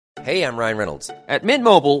Hey, I'm Ryan Reynolds. At Mint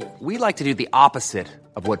Mobile, we like to do the opposite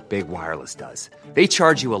of what Big Wireless does. They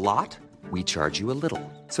charge you a lot, we charge you a little.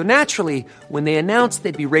 So naturally, when they announced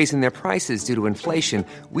they'd be raising their prices due to inflation,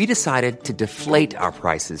 we decided to deflate our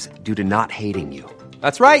prices due to not hating you.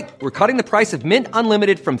 That's right. We're cutting the price of Mint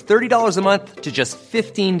Unlimited from $30 a month to just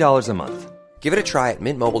 $15 a month. Give it a try at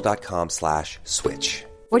mintmobile.com/switch.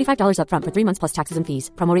 $45 up front for 3 months plus taxes and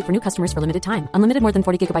fees. Promo rate for new customers for limited time. Unlimited more than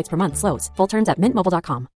 40 gigabytes per month. Slows full terms at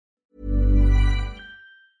mintmobile.com.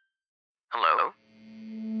 Hello?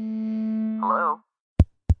 Hello?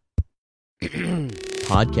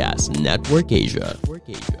 Podcast Network Asia.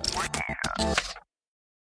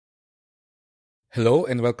 Hello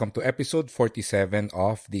and welcome to episode 47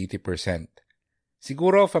 of The 80%.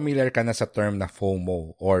 Siguro familiar ka na sa term na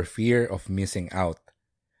FOMO or Fear of Missing Out.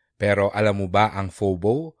 Pero alam mo ba ang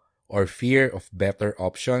FOBO or Fear of Better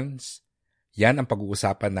Options? Yan ang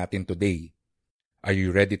pag-uusapan natin today. Are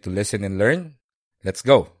you ready to listen and learn? Let's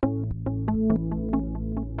go!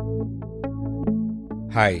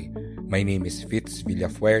 Hi, my name is Fitz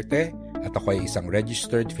Villafuerte at ako ay isang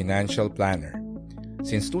registered financial planner.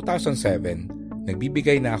 Since 2007,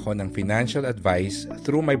 nagbibigay na ako ng financial advice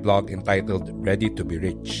through my blog entitled Ready to be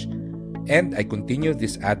Rich. And I continue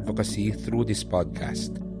this advocacy through this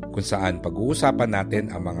podcast, kung saan pag-uusapan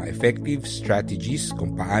natin ang mga effective strategies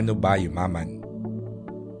kung paano ba yumaman.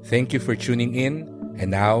 Thank you for tuning in,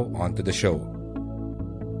 and now on to the show.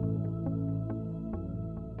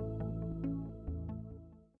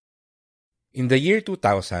 In the year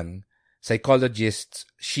 2000, psychologists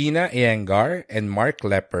Sheena Iyengar and Mark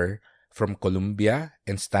Lepper from Columbia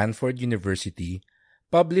and Stanford University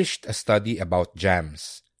published a study about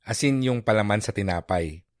jams, as in yung palaman sa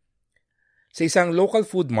tinapay. Sa isang local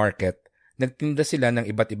food market, nagtinda sila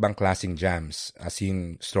ng iba't ibang klaseng jams, as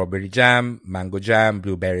in strawberry jam, mango jam,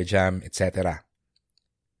 blueberry jam, etc.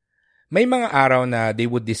 May mga araw na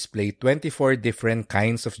they would display 24 different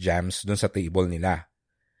kinds of jams dun sa table nila.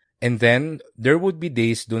 And then, there would be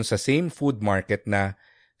days dun sa same food market na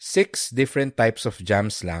 6 different types of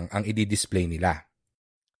jams lang ang i-display nila.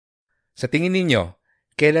 Sa tingin ninyo,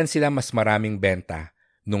 kailan sila mas maraming benta?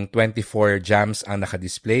 Nung 24 jams ang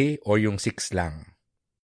nakadisplay o yung 6 lang?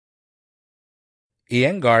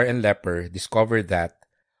 Iyengar and Lepper discovered that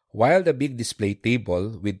while the big display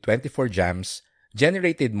table with 24 jams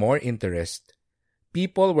generated more interest,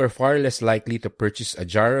 people were far less likely to purchase a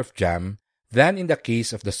jar of jam than in the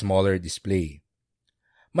case of the smaller display.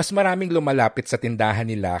 Mas maraming lumalapit sa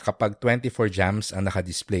tindahan nila kapag 24 jams ang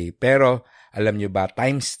nakadisplay, pero alam nyo ba,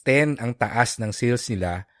 times 10 ang taas ng sales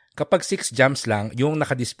nila kapag 6 jams lang yung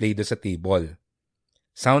nakadisplay do sa table.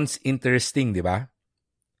 Sounds interesting, di ba?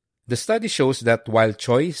 The study shows that while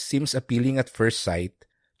choice seems appealing at first sight,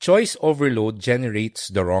 choice overload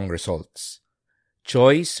generates the wrong results.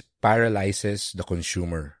 Choice paralyzes the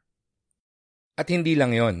consumer. At hindi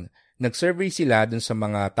lang yon, nag-survey sila dun sa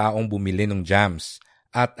mga taong bumili ng jams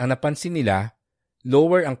at ang napansin nila,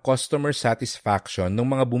 lower ang customer satisfaction ng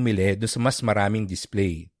mga bumili dun sa mas maraming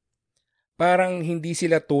display. Parang hindi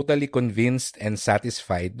sila totally convinced and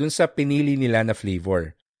satisfied dun sa pinili nila na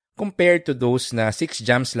flavor compared to those na 6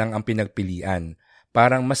 jams lang ang pinagpilian.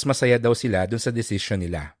 Parang mas masaya daw sila dun sa decision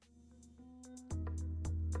nila.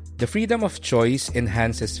 The freedom of choice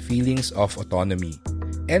enhances feelings of autonomy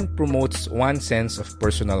and promotes one sense of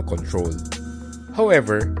personal control.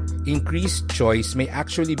 However, increased choice may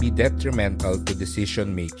actually be detrimental to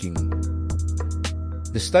decision-making.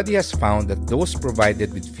 The study has found that those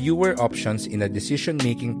provided with fewer options in a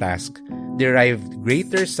decision-making task derived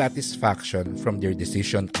greater satisfaction from their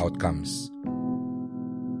decision outcomes.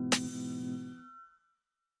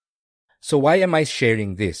 So why am I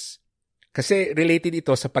sharing this? Kasi related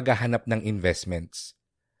ito sa paghahanap ng investments.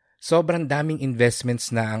 Sobrang daming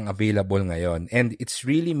investments na ang available ngayon and it's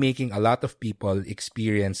really making a lot of people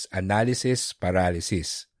experience analysis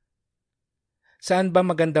paralysis. Saan ba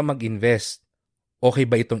maganda mag-invest? Okay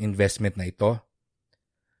ba itong investment na ito?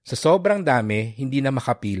 Sa sobrang dami, hindi na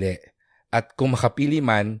makapili. At kung makapili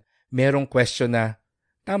man, merong question na,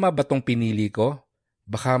 tama ba tong pinili ko?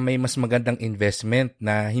 Baka may mas magandang investment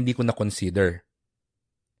na hindi ko na-consider.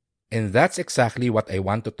 And that's exactly what I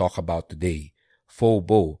want to talk about today,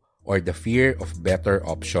 FOBO, or the fear of better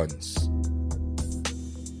options.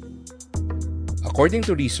 According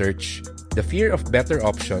to research, the fear of better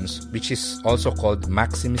options, which is also called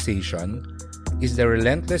maximization, is the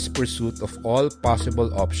relentless pursuit of all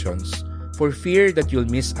possible options for fear that you'll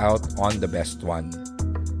miss out on the best one.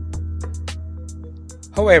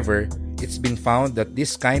 However, it's been found that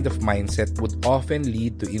this kind of mindset would often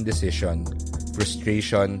lead to indecision,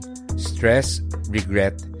 frustration, stress,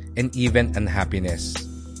 regret, and even unhappiness.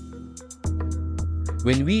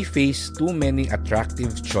 When we face too many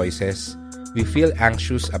attractive choices, we feel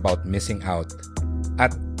anxious about missing out.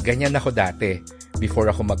 At ganyan ako dati. Before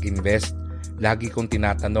ako mag-invest, lagi kong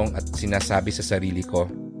tinatanong at sinasabi sa sarili ko,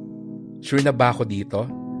 sure na ba ako dito?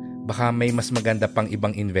 Baka may mas maganda pang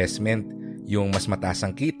ibang investment, yung mas mataas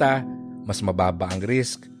ang kita, mas mababa ang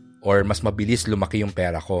risk, or mas mabilis lumaki yung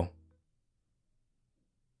pera ko.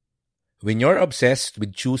 When you're obsessed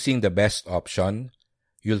with choosing the best option,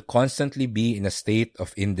 you'll constantly be in a state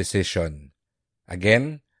of indecision.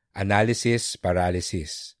 Again, analysis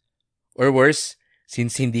paralysis. Or worse,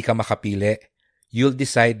 since hindi ka makapili, you'll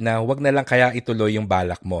decide na wag na lang kaya ituloy yung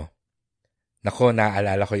balak mo. Nako,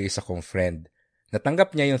 naaalala ko yung isa kong friend.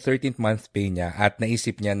 Natanggap niya yung 13th month pay niya at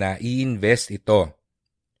naisip niya na i-invest ito.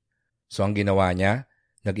 So ang ginawa niya,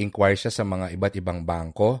 nag-inquire siya sa mga iba't ibang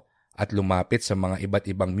bangko at lumapit sa mga iba't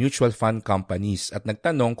ibang mutual fund companies at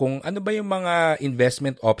nagtanong kung ano ba yung mga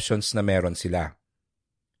investment options na meron sila.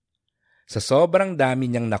 Sa sobrang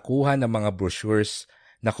dami niyang nakuha ng mga brochures,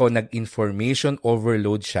 nag-information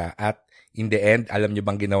overload siya at in the end, alam niyo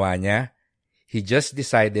bang ginawa niya? He just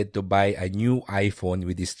decided to buy a new iPhone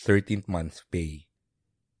with his 13th month pay.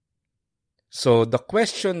 So the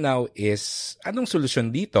question now is, anong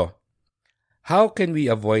solusyon dito? How can we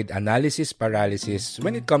avoid analysis paralysis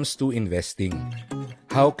when it comes to investing?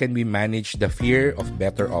 How can we manage the fear of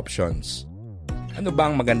better options? Ano ba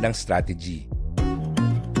ang magandang strategy?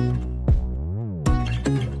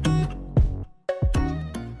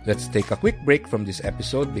 Let's take a quick break from this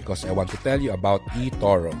episode because I want to tell you about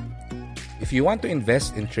eToro. If you want to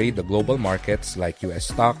invest and trade the global markets like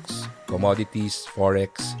US stocks, commodities,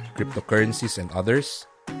 forex, cryptocurrencies, and others,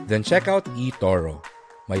 then check out eToro,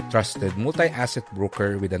 my trusted multi-asset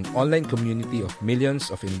broker with an online community of millions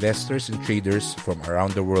of investors and traders from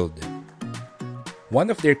around the world. One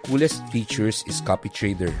of their coolest features is Copy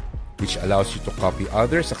Trader, which allows you to copy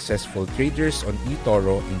other successful traders on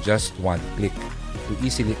eToro in just one click to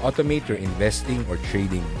easily automate your investing or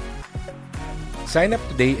trading. Sign up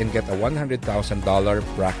today and get a $100,000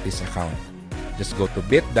 practice account. Just go to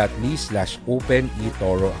bit.ly/open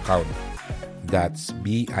eToro account. That's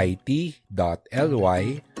bit.ly/open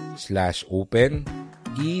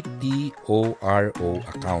eToro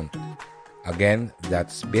account. Again,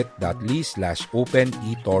 that's bit.ly/open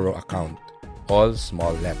eToro account. All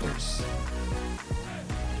small letters.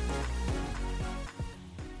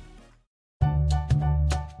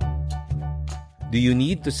 Do you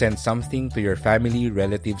need to send something to your family,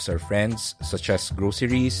 relatives, or friends such as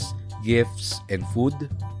groceries, gifts, and food?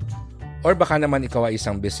 Or baka naman ikaw ay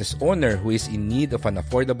isang business owner who is in need of an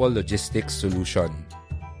affordable logistics solution.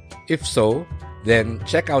 If so, then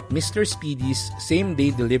check out Mr. Speedy's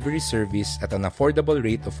same-day delivery service at an affordable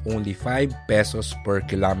rate of only 5 pesos per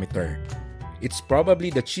kilometer. It's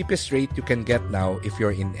probably the cheapest rate you can get now if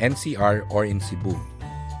you're in NCR or in Cebu.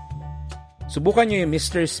 Subukan nyo yung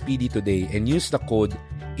Mr. Speedy today and use the code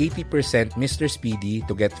 80% Mr. Speedy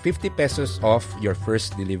to get 50 pesos off your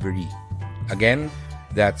first delivery. Again,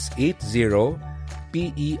 that's 80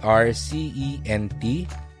 PERCENT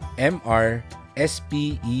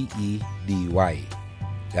MRSPEEDY.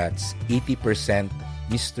 That's 80%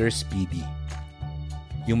 Mr. Speedy.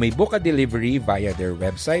 You may book a delivery via their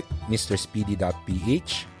website,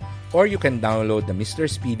 mrspeedy.ph, or you can download the Mr.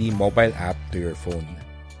 Speedy mobile app to your phone.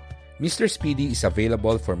 Mr. Speedy is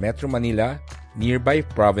available for Metro Manila, nearby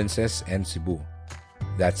provinces, and Cebu.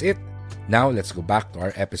 That's it. Now let's go back to our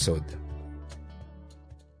episode.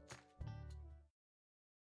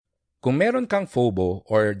 Kung meron kang FOBO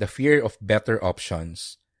or the fear of better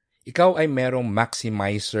options, ikaw ay merong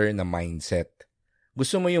maximizer na mindset.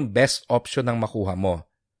 Gusto mo yung best option ang makuha mo.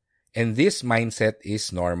 And this mindset is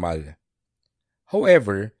normal.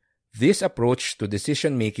 However, this approach to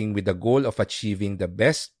decision-making with the goal of achieving the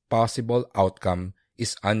best possible outcome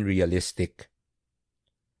is unrealistic.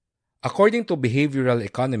 According to behavioral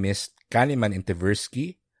economist Kahneman and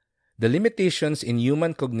Tversky, the limitations in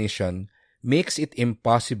human cognition makes it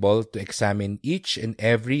impossible to examine each and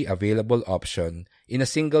every available option in a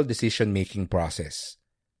single decision-making process.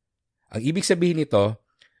 Ang ibig sabihin nito,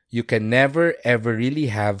 you can never ever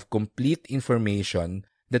really have complete information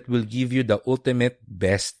that will give you the ultimate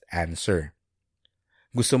best answer.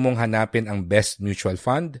 Gusto mong hanapin ang best mutual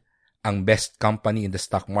fund, ang best company in the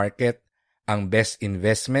stock market, ang best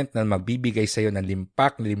investment na magbibigay sa'yo ng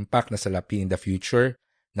limpak na salapi in the future?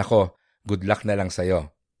 Nako, good luck na lang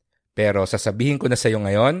sa'yo. Pero sasabihin ko na sa'yo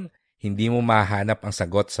ngayon, hindi mo mahanap ang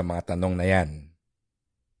sagot sa mga tanong na yan.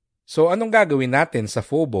 So anong gagawin natin sa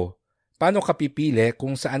FOBO? Paano ka pipili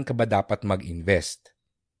kung saan ka ba dapat mag-invest?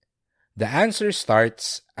 The answer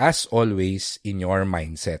starts, as always, in your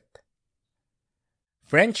mindset.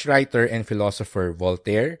 French writer and philosopher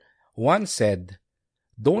Voltaire once said,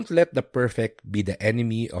 "Don't let the perfect be the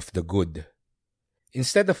enemy of the good."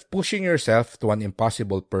 Instead of pushing yourself to an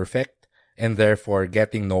impossible perfect and therefore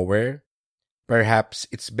getting nowhere, perhaps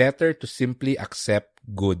it's better to simply accept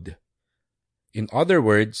good. In other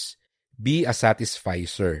words, be a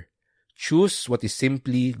satisficer. Choose what is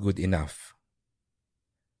simply good enough.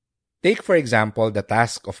 Take for example the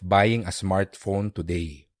task of buying a smartphone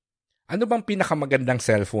today. Ano bang pinakamagandang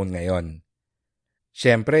cellphone ngayon?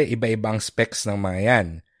 Siyempre, iba-iba ang specs ng mga yan.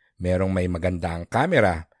 Merong may magandang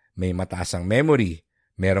camera, may mataas ang memory,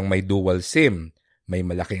 merong may dual SIM, may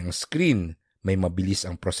malaki ang screen, may mabilis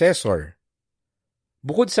ang processor.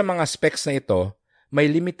 Bukod sa mga specs na ito,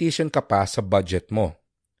 may limitation ka pa sa budget mo.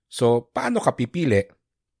 So, paano ka pipili?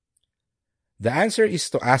 The answer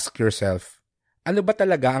is to ask yourself, ano ba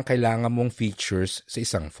talaga ang kailangan mong features sa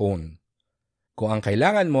isang phone? Kung ang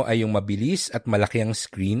kailangan mo ay yung mabilis at malaki ang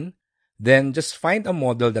screen, then just find a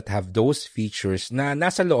model that have those features na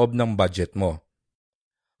nasa loob ng budget mo.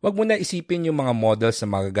 Huwag mo na isipin yung mga models na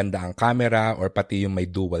magaganda ang camera or pati yung may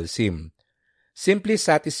dual SIM. Simply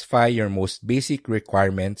satisfy your most basic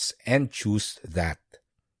requirements and choose that.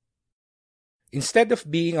 Instead of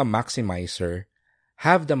being a maximizer,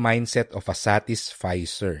 have the mindset of a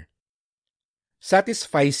satisficer.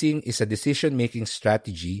 Satisficing is a decision-making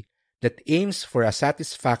strategy that aims for a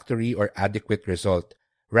satisfactory or adequate result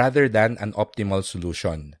rather than an optimal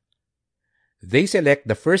solution. They select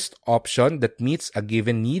the first option that meets a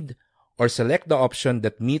given need or select the option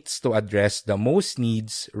that meets to address the most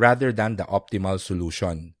needs rather than the optimal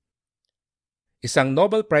solution. Isang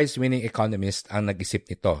Nobel Prize-winning economist ang nag-isip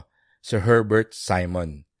nito, Sir Herbert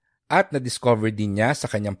Simon, at na-discover din niya sa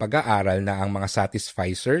kanyang pag-aaral na ang mga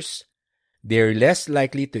satisficers, they're less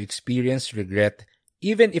likely to experience regret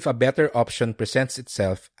even if a better option presents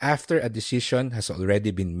itself after a decision has already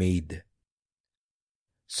been made.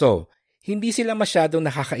 So, hindi sila masyadong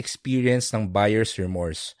nakaka-experience ng buyer's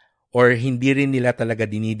remorse or hindi rin nila talaga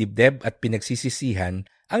dinidibdib at pinagsisisihan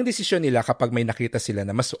ang desisyon nila kapag may nakita sila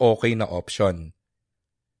na mas okay na option.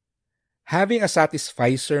 Having a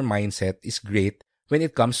satisficer mindset is great when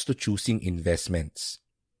it comes to choosing investments.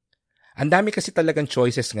 Ang dami kasi talagang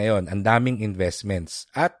choices ngayon, ang daming investments,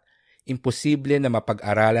 at imposible na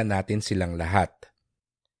mapag-aralan natin silang lahat.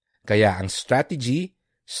 Kaya ang strategy,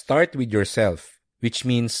 start with yourself, which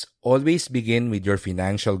means always begin with your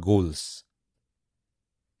financial goals.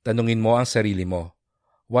 Tanungin mo ang sarili mo,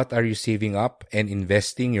 what are you saving up and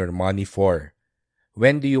investing your money for?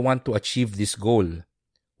 When do you want to achieve this goal?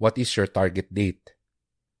 What is your target date?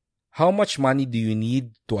 How much money do you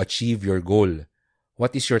need to achieve your goal?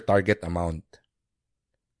 What is your target amount?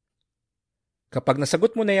 Kapag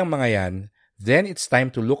nasagot mo na yung mga yan, then it's time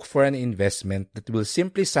to look for an investment that will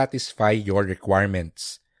simply satisfy your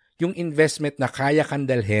requirements. Yung investment na kaya kang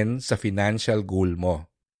dalhin sa financial goal mo.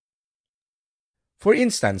 For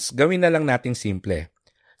instance, gawin na lang nating simple.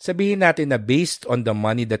 Sabihin natin na based on the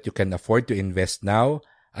money that you can afford to invest now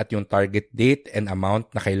at yung target date and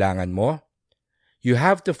amount na kailangan mo, you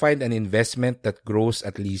have to find an investment that grows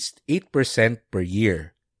at least 8% per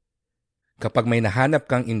year. Kapag may nahanap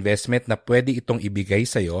kang investment na pwede itong ibigay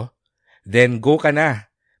sa'yo, then go ka na.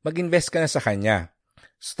 Mag-invest ka na sa kanya.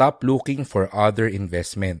 Stop looking for other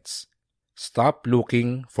investments. Stop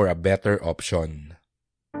looking for a better option.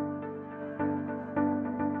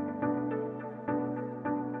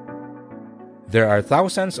 There are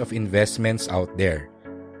thousands of investments out there,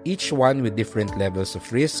 each one with different levels of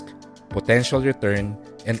risk, potential return,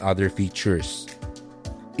 and other features.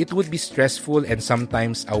 It would be stressful and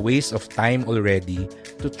sometimes a waste of time already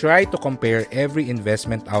to try to compare every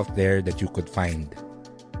investment out there that you could find.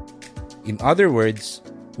 In other words,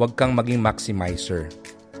 huwag kang maging maximizer.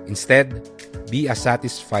 Instead, be a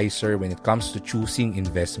satisficer when it comes to choosing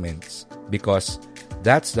investments because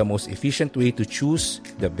that's the most efficient way to choose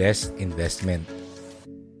the best investment.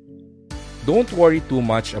 Don't worry too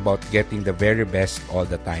much about getting the very best all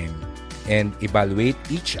the time. And evaluate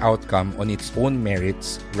each outcome on its own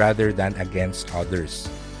merits rather than against others.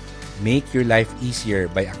 Make your life easier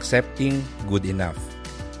by accepting good enough.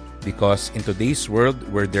 Because in today's world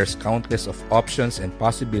where there's countless of options and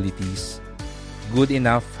possibilities, good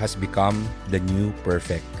enough has become the new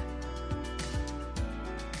perfect.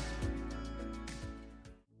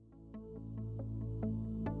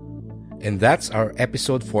 And that's our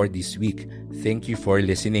episode for this week. Thank you for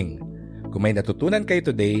listening. Kung may natutunan kayo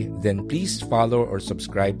today, then please follow or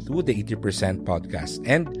subscribe to the 80% Podcast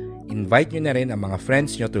and invite nyo na rin ang mga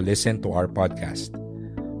friends nyo to listen to our podcast.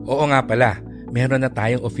 Oo nga pala, meron na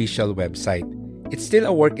tayong official website. It's still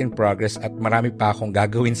a work in progress at marami pa akong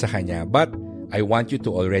gagawin sa kanya, but I want you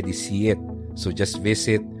to already see it. So just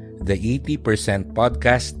visit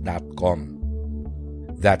the80percentpodcast.com.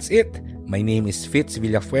 That's it. My name is Fitz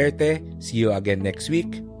Villafuerte. See you again next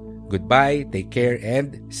week. Goodbye, take care,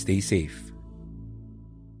 and stay safe.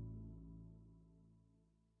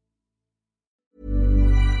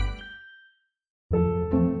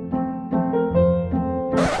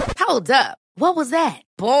 Hold up. What was that?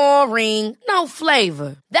 Boring. No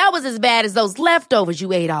flavor. That was as bad as those leftovers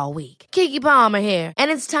you ate all week. Keke Palmer here.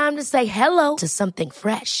 And it's time to say hello to something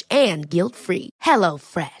fresh and guilt-free. Hello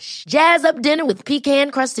Fresh. Jazz up dinner with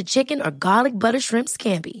pecan-crusted chicken or garlic butter shrimp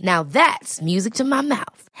scampi. Now that's music to my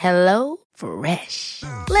mouth. Hello Fresh.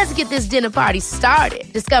 Let's get this dinner party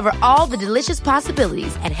started. Discover all the delicious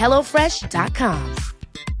possibilities at HelloFresh.com.